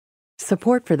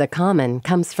Support for The Common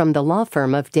comes from the law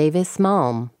firm of Davis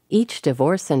Malm. Each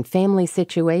divorce and family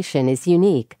situation is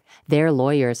unique. Their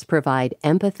lawyers provide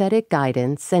empathetic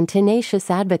guidance and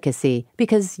tenacious advocacy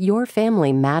because your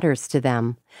family matters to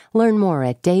them. Learn more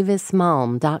at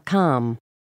davismalm.com.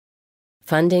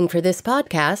 Funding for this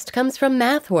podcast comes from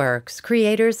MathWorks,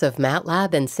 creators of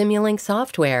MATLAB and Simulink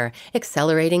software,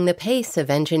 accelerating the pace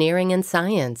of engineering and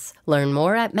science. Learn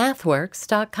more at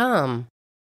mathworks.com.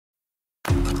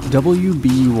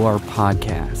 WBUR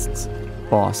Podcasts,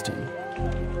 Boston.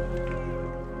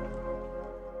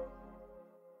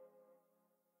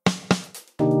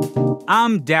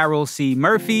 I'm Daryl C.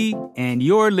 Murphy, and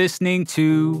you're listening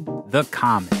to The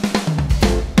Common.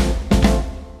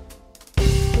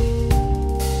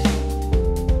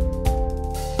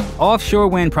 Offshore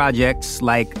wind projects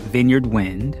like Vineyard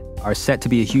Wind are set to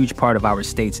be a huge part of our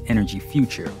state's energy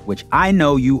future, which I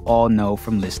know you all know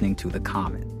from listening to The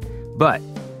Common. But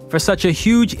for such a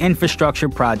huge infrastructure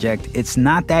project, it's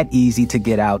not that easy to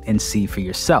get out and see for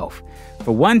yourself.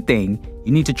 For one thing,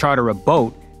 you need to charter a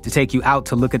boat to take you out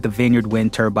to look at the Vineyard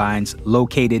Wind turbines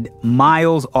located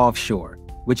miles offshore,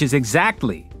 which is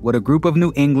exactly what a group of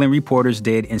New England reporters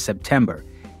did in September,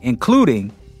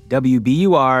 including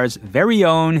WBUR's very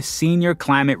own senior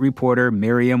climate reporter,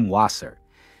 Miriam Wasser.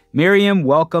 Miriam,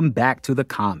 welcome back to The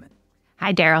Common.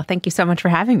 Hi, Daryl. Thank you so much for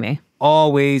having me.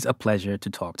 Always a pleasure to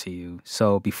talk to you.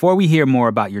 So before we hear more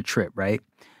about your trip, right,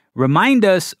 remind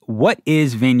us, what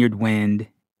is Vineyard Wind,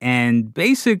 and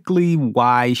basically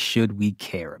why should we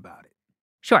care about it?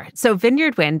 Sure. So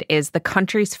Vineyard Wind is the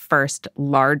country's first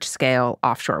large-scale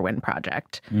offshore wind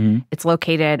project. It's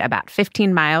located about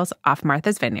 15 miles off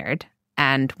Martha's Vineyard.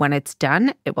 And when it's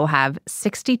done, it will have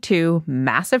 62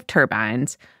 massive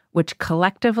turbines, which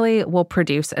collectively will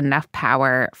produce enough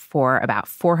power for about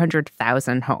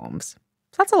 400,000 homes.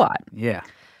 So that's a lot. Yeah.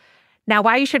 Now,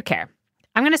 why you should care.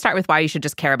 I'm going to start with why you should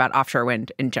just care about offshore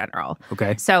wind in general.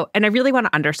 Okay. So, and I really want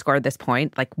to underscore this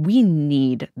point, like, we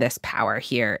need this power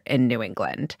here in New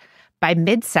England. By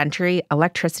mid-century,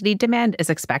 electricity demand is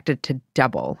expected to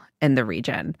double in the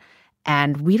region.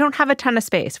 And we don't have a ton of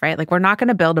space, right? Like, we're not going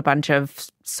to build a bunch of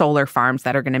solar farms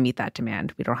that are going to meet that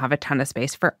demand. We don't have a ton of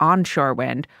space for onshore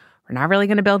wind. We're not really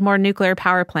going to build more nuclear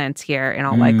power plants here in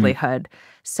all likelihood.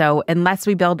 So unless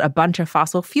we build a bunch of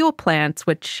fossil fuel plants,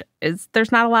 which is,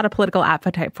 there's not a lot of political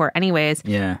appetite for anyways,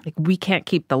 like, we can't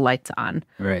keep the lights on.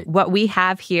 Right. What we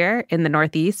have here in the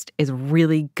Northeast is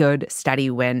really good, steady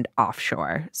wind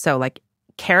offshore. So, like,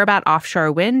 care about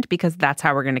offshore wind because that's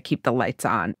how we're going to keep the lights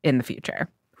on in the future.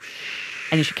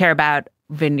 And you should care about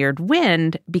Vineyard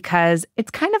Wind because it's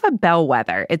kind of a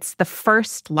bellwether. It's the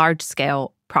first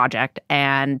large-scale project,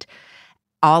 and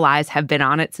all eyes have been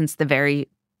on it since the very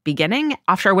beginning.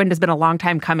 Offshore wind has been a long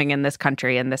time coming in this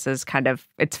country, and this is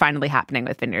it's finally happening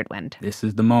with Vineyard Wind. This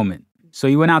is the moment. So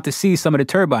you went out to see some of the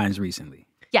turbines recently.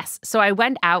 Yes. So I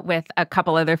went out with a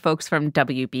couple other folks from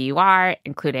WBUR,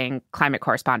 including climate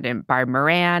correspondent Barb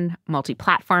Moran,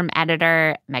 multi-platform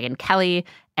editor Megan Kelly,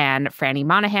 and Franny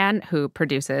Monahan, who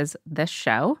produces this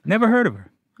show. Never heard of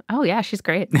her. Oh, yeah, she's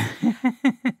great.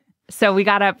 So we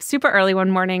got up super early one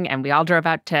morning, and we all drove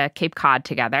out to Cape Cod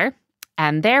together.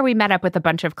 And there we met up with a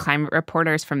bunch of climate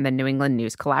reporters from the New England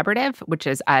News Collaborative, which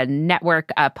is a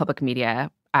network of public media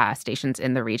stations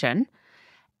in the region.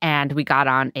 And we got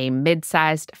on a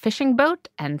mid-sized fishing boat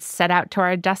and set out to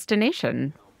our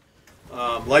destination.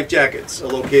 Life jackets are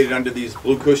located under these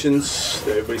blue cushions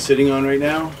that everybody's sitting on right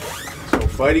now. So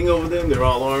fighting over them, they're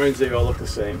all orange, they all look the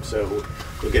same. So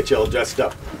we'll get you all dressed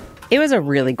up. It was a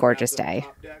really gorgeous day.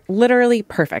 Literally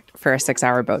perfect for a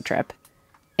 6-hour boat trip.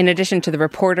 In addition to the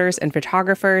reporters and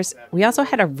photographers, we also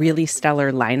had a really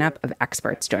stellar lineup of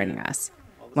experts joining us.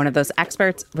 One of those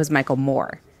experts was Michael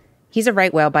Moore. He's a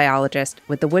right whale biologist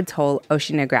with the Woods Hole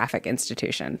Oceanographic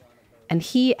Institution. And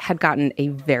he had gotten a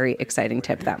very exciting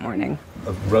tip that morning.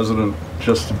 A resident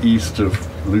just east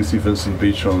of Lucy Vincent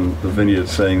Beach on the Vineyard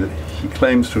saying that he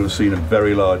claims to have seen a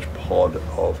very large pod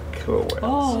of killer whales.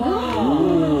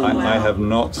 Oh. I have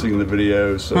not seen the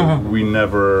video, so we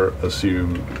never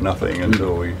assume nothing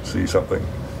until we see something.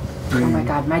 Oh my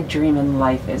God, my dream in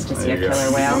life is to see a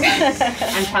killer whale.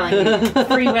 I'm telling you,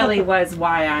 Free Willy was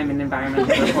why I'm an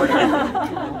environmental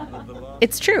reporter.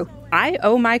 It's true. I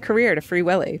owe my career to Free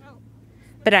Willy.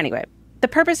 But anyway, the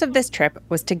purpose of this trip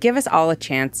was to give us all a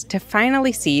chance to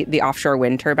finally see the offshore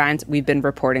wind turbines we've been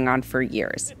reporting on for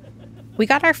years. We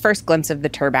got our first glimpse of the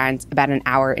turbines about an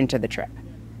hour into the trip.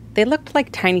 They looked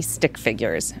like tiny stick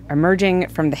figures emerging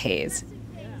from the haze.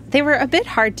 They were a bit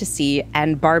hard to see,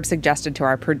 and Barb suggested to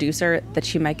our producer that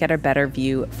she might get a better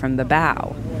view from the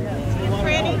bow.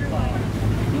 Franny,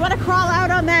 you want to crawl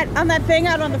out on that thing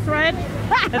out on the front?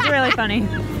 That's really funny.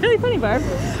 Really funny, Barb.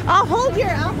 I'll hold your.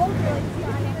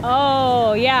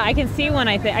 Oh, yeah, I can see one,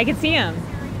 I can see him.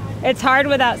 It's hard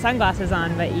without sunglasses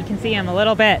on, but you can see him a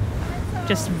little bit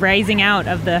just rising out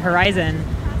of the horizon.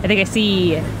 I think I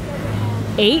see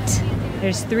 8.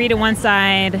 There's 3 to one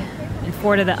side and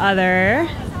 4 to the other.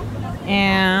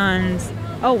 And,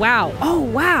 oh,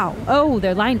 wow. Oh,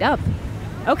 they're lined up.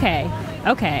 Okay,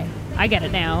 I get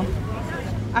it now.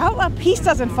 I hope a piece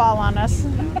doesn't fall on us.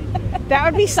 That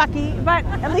would be sucky, but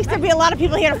at least there'd be a lot of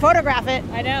people here to photograph it.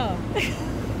 I know.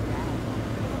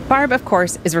 Barb, of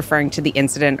course, is referring to the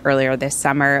incident earlier this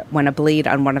summer when a blade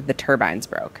on one of the turbines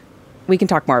broke. We can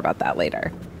talk more about that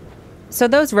later. So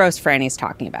those rows Franny's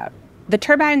talking about, the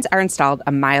turbines are installed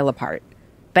a mile apart,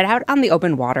 but out on the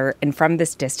open water and from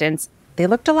this distance, they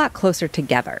looked a lot closer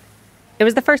together. It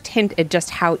was the first hint at just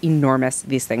how enormous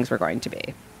these things were going to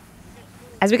be.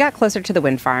 As we got closer to the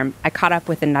wind farm, I caught up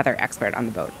with another expert on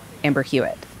the boat, Amber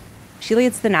Hewitt. She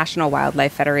leads the National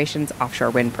Wildlife Federation's offshore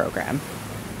wind program.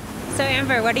 So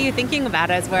Amber, what are you thinking about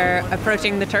as we're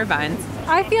approaching the turbines?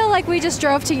 I feel like we just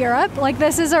drove to Europe. Like,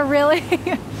 this is a really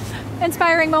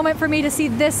inspiring moment for me to see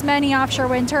this many offshore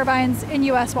wind turbines in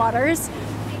U.S. waters.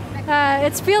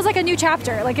 It feels like a new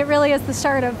chapter. Like, it really is the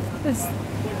start of this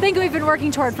thing we've been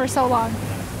working toward for so long.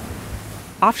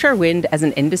 Offshore wind as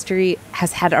an industry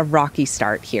has had a rocky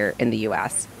start here in the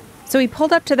U.S. So we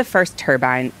pulled up to the first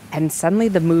turbine, and suddenly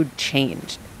the mood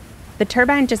changed. The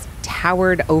turbine just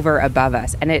towered over above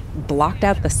us, and it blocked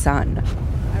out the sun.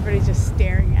 Everybody's just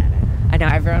staring at it. I know,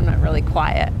 everyone went really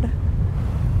quiet.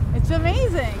 It's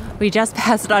amazing. We just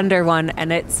passed under one,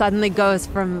 and it suddenly goes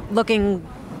from looking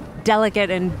delicate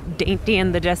and dainty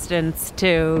in the distance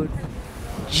to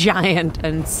giant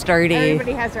and sturdy.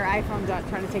 Everybody has their iPhones out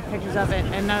trying to take pictures of it,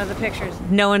 and none of the pictures.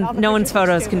 No one's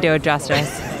photos can do it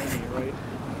justice.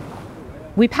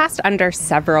 We passed under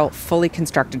several fully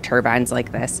constructed turbines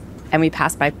like this, and we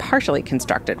passed by partially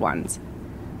constructed ones.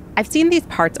 I've seen these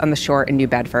parts on the shore in New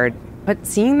Bedford, but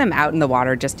seeing them out in the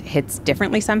water just hits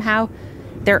differently somehow.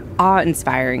 They're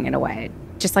awe-inspiring in a way,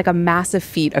 just like a massive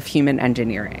feat of human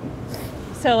engineering.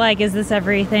 So, like, is this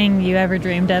everything you ever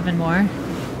dreamed of and more?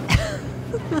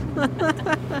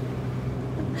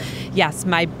 Yes,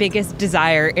 my biggest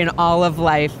desire in all of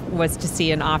life was to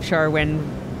see an offshore wind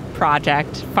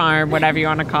project, farm, whatever you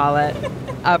want to call it,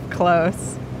 up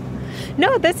close.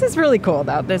 No, this is really cool,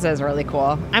 though. This is really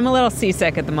cool. I'm a little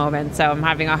seasick at the moment, so I'm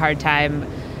having a hard time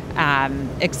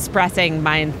expressing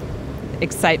my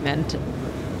excitement.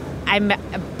 I'm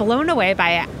blown away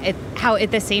by how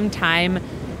at the same time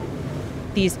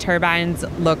these turbines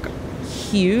look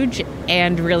huge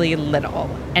and really little,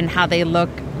 and how they look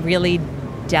really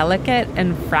delicate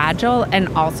and fragile and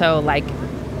also like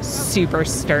super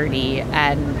sturdy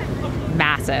and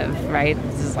massive, right?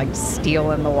 This is like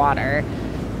steel in the water.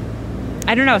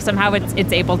 I don't know, somehow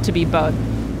it's able to be both.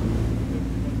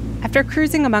 After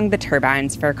cruising among the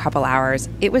turbines for a couple hours,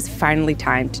 it was finally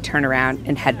time to turn around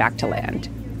and head back to land.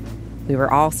 We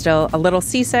were all still a little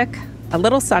seasick, a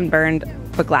little sunburned,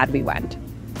 but glad we went.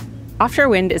 Offshore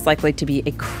wind is likely to be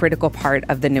a critical part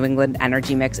of the New England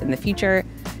energy mix in the future,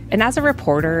 and as a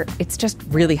reporter, it's just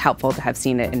really helpful to have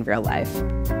seen it in real life.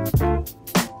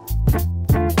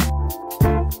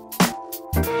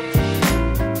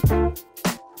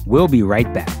 We'll be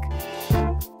right back.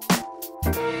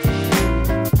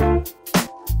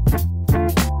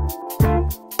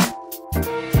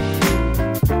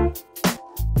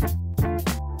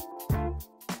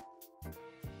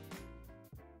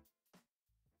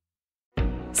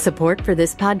 Support for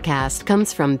this podcast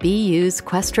comes from BU's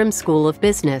Questrom School of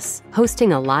Business,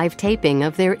 hosting a live taping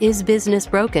of their Is Business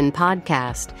Broken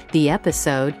podcast. The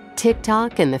episode,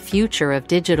 TikTok and the Future of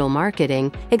Digital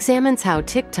Marketing, examines how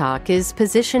TikTok is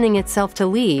positioning itself to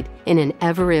lead in an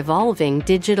ever-evolving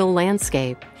digital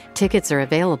landscape. Tickets are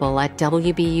available at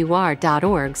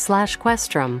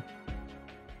wbur.org/Questrom.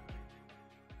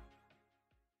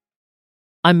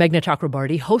 I'm Meghna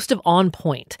Chakrabarty, host of On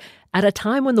Point. At a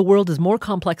time when the world is more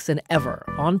complex than ever,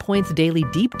 On Point's daily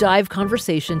deep dive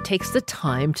conversation takes the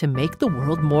time to make the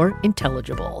world more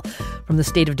intelligible. From the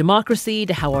state of democracy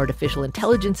to how artificial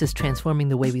intelligence is transforming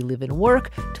the way we live and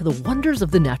work to the wonders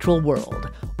of the natural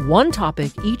world. One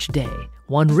topic each day,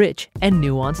 one rich and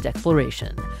nuanced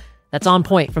exploration. That's On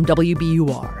Point from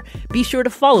WBUR. Be sure to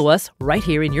follow us right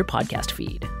here in your podcast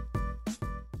feed.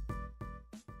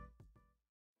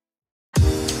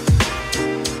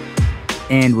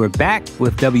 And we're back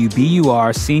with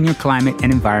WBUR Senior Climate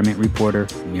and Environment Reporter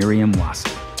Miriam Wasser.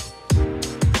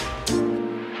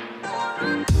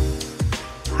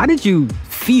 How did you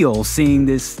feel seeing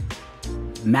this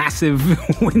massive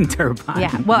wind turbine.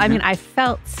 Yeah. Well, I mean, I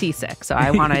felt seasick, so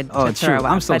I wanted to throw up.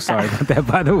 I'm so sorry about that,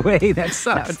 by the way. That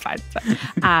sucks. No, it's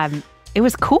fine. It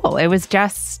was cool. It was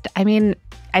just, I mean,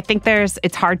 I think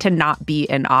it's hard to not be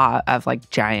in awe of like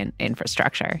giant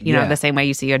infrastructure. You know, the same way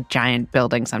you see a giant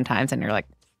building sometimes and you're like,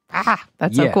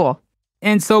 that's so cool.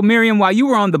 And so, Miriam, while you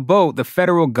were on the boat, the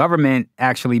federal government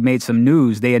actually made some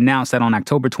news. They announced that on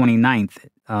October 29th,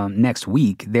 next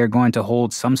week, they're going to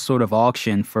hold some sort of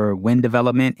auction for wind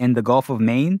development in the Gulf of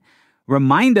Maine.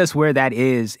 Remind us where that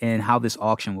is and how this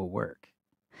auction will work.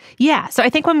 Yeah. So I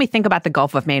think when we think about the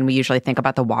Gulf of Maine, we usually think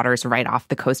about the waters right off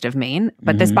the coast of Maine.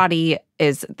 But this body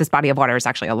of water is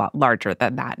actually a lot larger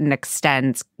than that and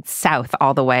extends south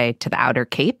all the way to the outer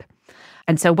Cape.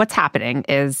 And so what's happening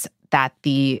is that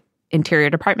the Interior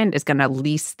Department is going to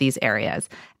lease these areas.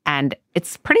 And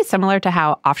it's pretty similar to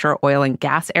how offshore oil and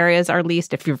gas areas are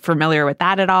leased, if you're familiar with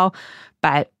that at all.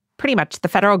 But pretty much the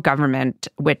federal government,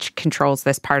 which controls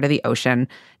this part of the ocean,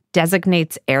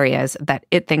 designates areas that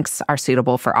it thinks are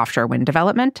suitable for offshore wind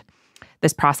development.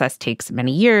 This process takes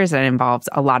many years and involves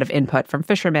a lot of input from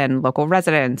fishermen, local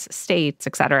residents, states,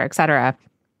 et cetera, et cetera.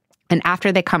 And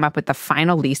after they come up with the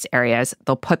final lease areas,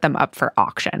 they'll put them up for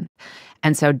auction.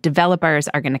 And so developers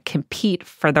are going to compete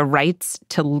for the rights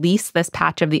to lease this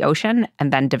patch of the ocean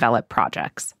and then develop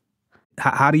projects.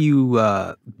 How do you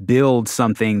build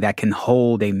something that can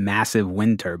hold a massive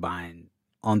wind turbine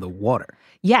on the water?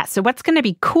 Yeah, so what's going to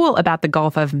be cool about the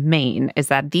Gulf of Maine is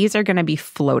that these are going to be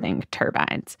floating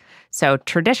turbines. So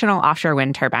traditional offshore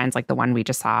wind turbines, like the one we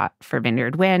just saw for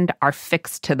Vineyard Wind, are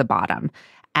fixed to the bottom.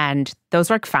 And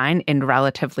those work fine in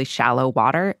relatively shallow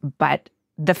water, but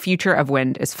the future of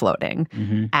wind is floating.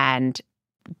 And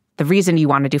the reason you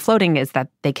want to do floating is that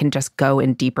they can just go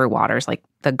in deeper waters like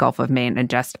the Gulf of Maine and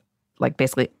just like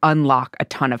basically unlock a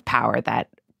ton of power that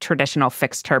traditional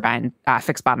fixed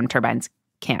bottom turbines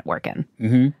can't work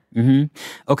in.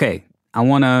 Okay, I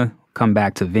want to come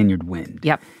back to Vineyard Wind.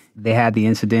 Yep. They had the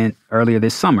incident earlier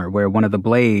this summer where one of the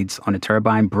blades on a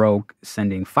turbine broke,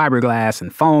 sending fiberglass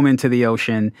and foam into the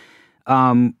ocean.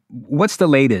 What's the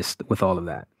latest with all of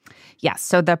that? Yes,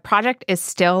 so the project is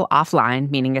still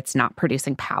offline, meaning it's not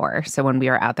producing power. So when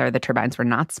we were out there, the turbines were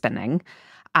not spinning.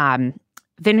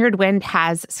 Vineyard Wind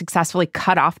has successfully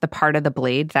cut off the part of the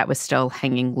blade that was still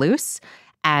hanging loose,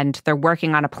 and they're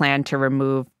working on a plan to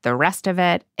remove the rest of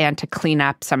it and to clean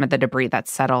up some of the debris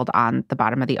that's settled on the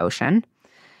bottom of the ocean.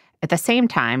 At the same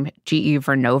time, GE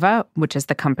Vernova, which is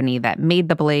the company that made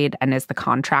the blade and is the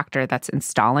contractor that's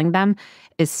installing them,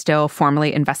 is still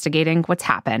formally investigating what's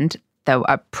happened, though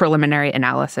a preliminary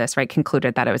analysis,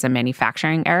 concluded that it was a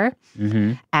manufacturing error.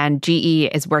 And GE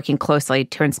is working closely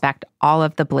to inspect all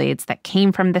of the blades that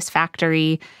came from this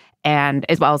factory, and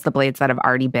as well as the blades that have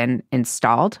already been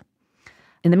installed.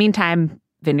 In the meantime,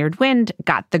 Vineyard Wind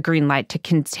got the green light to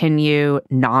continue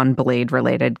non-blade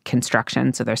related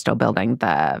construction. So they're still building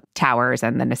the towers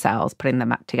and the nacelles, putting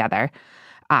them up together.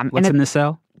 What's a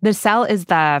nacelle? The nacelle is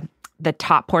the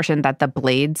top portion that the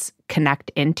blades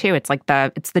connect into. It's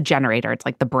the generator. It's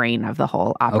like the brain of the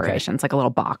whole operation. Okay. It's like a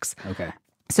little box. Okay.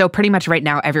 So pretty much right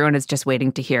now, everyone is just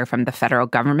waiting to hear from the federal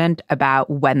government about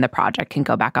when the project can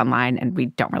go back online, and we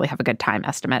don't really have a good time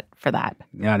estimate for that.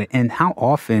 Got it. And how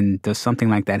often does something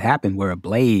like that happen where a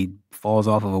blade falls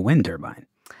off of a wind turbine?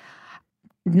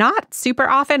 Not super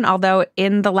often, although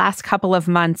in the last couple of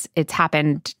months, it's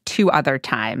happened 2 other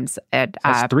times.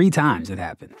 That's 3 times it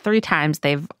happened. 3 times.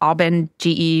 They've all been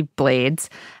GE blades.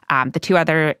 The 2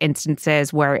 other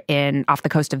instances were off the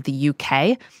coast of the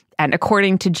UK. And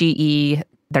according to GE,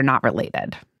 they're not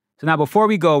related. So now before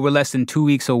we go, we're less than 2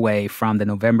 weeks away from the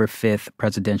November 5th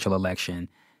presidential election.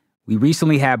 We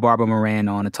recently had Barbara Moran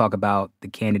on to talk about the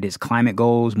candidates' climate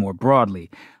goals more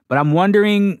broadly. But I'm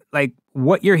wondering,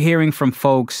 what you're hearing from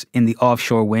folks in the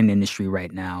offshore wind industry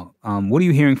right now. What are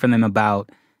you hearing from them about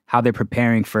how they're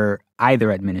preparing for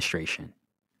either administration?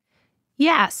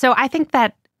 Yeah, so I think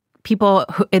that people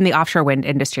in the offshore wind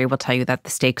industry will tell you that the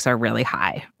stakes are really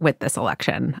high with this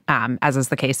election, as is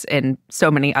the case in so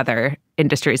many other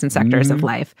industries and sectors of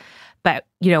life. But,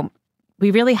 we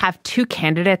really have 2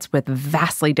 candidates with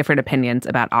vastly different opinions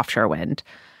about offshore wind.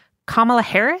 Kamala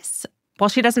Harris, while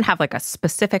she doesn't have a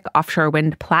specific offshore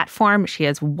wind platform, she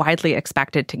is widely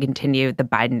expected to continue the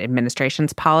Biden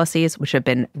administration's policies, which have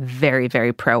been very,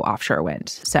 very pro-offshore wind.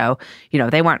 So,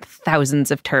 they want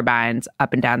thousands of turbines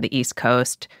up and down the East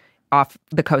Coast, off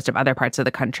the coast of other parts of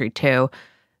the country too.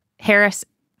 Harris,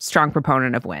 strong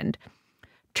proponent of wind.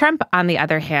 Trump, on the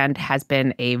other hand, has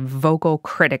been a vocal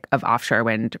critic of offshore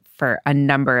wind for a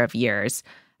number of years.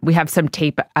 We have some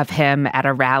tape of him at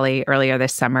a rally earlier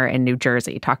this summer in New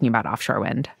Jersey talking about offshore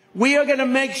wind. We are going to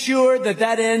make sure that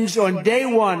that ends on day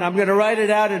one. I'm going to write it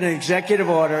out in an executive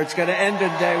order. It's going to end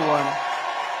on day one.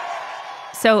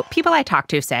 So people I talk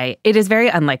to say it is very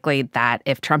unlikely that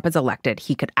if Trump is elected,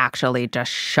 he could actually just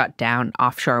shut down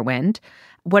offshore wind.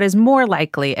 What is more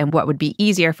likely and what would be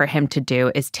easier for him to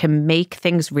do is to make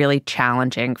things really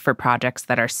challenging for projects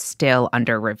that are still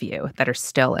under review, that are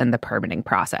still in the permitting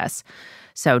process.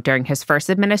 So during his first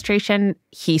administration,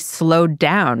 he slowed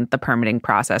down the permitting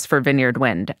process for Vineyard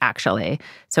Wind, actually.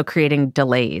 So creating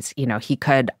delays. He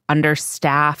could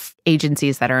understaff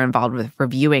agencies that are involved with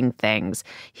reviewing things.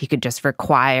 He could just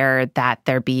require that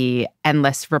there be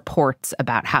endless reports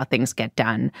about how things get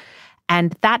done.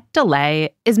 And that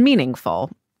delay is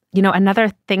meaningful. Another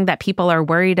thing that people are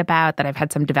worried about, that I've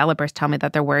had some developers tell me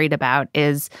that they're worried about,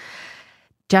 is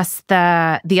just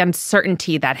the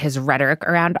uncertainty that his rhetoric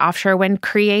around offshore wind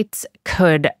creates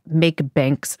could make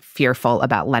banks fearful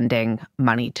about lending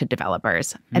money to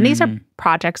developers. And these are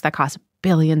projects that cost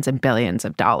billions and billions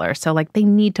of dollars. So they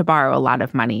need to borrow a lot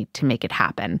of money to make it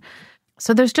happen.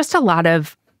 So there's just a lot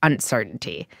of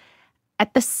uncertainty.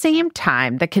 At the same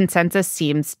time, the consensus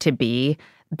seems to be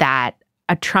that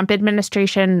a Trump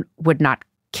administration would not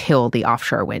kill the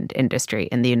offshore wind industry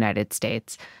in the United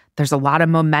States. There's a lot of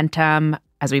momentum.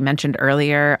 As we mentioned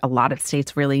earlier, a lot of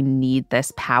states really need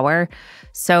this power.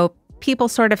 So people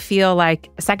sort of feel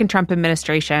like a second Trump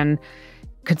administration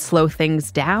could slow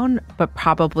things down, but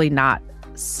probably not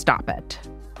stop it.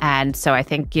 And so I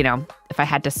think, if I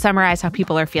had to summarize how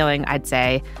people are feeling, I'd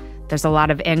say there's a lot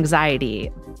of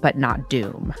anxiety, but not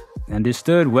doom.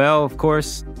 Understood. Well, of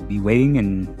course, we'll be waiting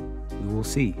and we will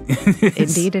see.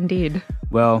 Indeed.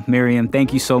 Well, Miriam,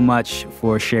 thank you so much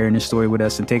for sharing this story with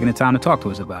us and taking the time to talk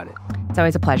to us about it. It's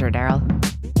always a pleasure, Daryl.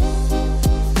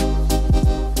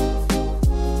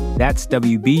 That's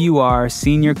WBUR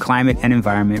Senior Climate and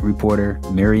Environment reporter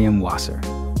Miriam Wasser.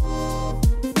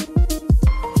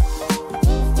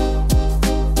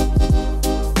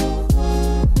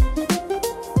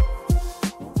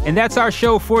 And that's our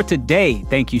show for today.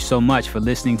 Thank you so much for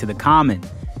listening to The Common.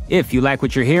 If you like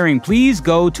what you're hearing, please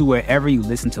go to wherever you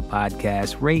listen to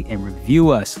podcasts, rate and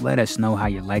review us. Let us know how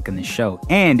you're liking the show.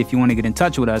 And if you want to get in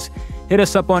touch with us, hit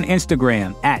us up on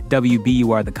Instagram at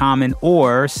WBUR The Common,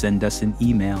 or send us an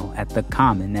email at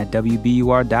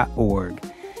thecommon@wbur.org.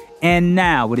 And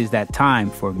now it is that time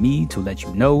for me to let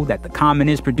you know that The Common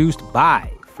is produced by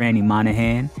Franny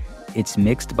Monahan. It's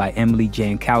mixed by Emily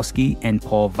Jankowski and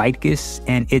Paul Vaitkus,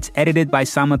 and it's edited by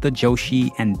Samantha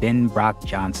Joshi and Ben Brock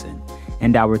Johnson.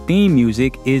 And our theme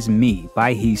music is Me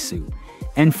by Hisu.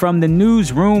 And from the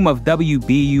newsroom of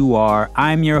WBUR,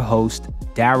 I'm your host,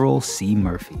 Daryl C.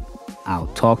 Murphy. I'll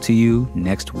talk to you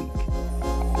next week.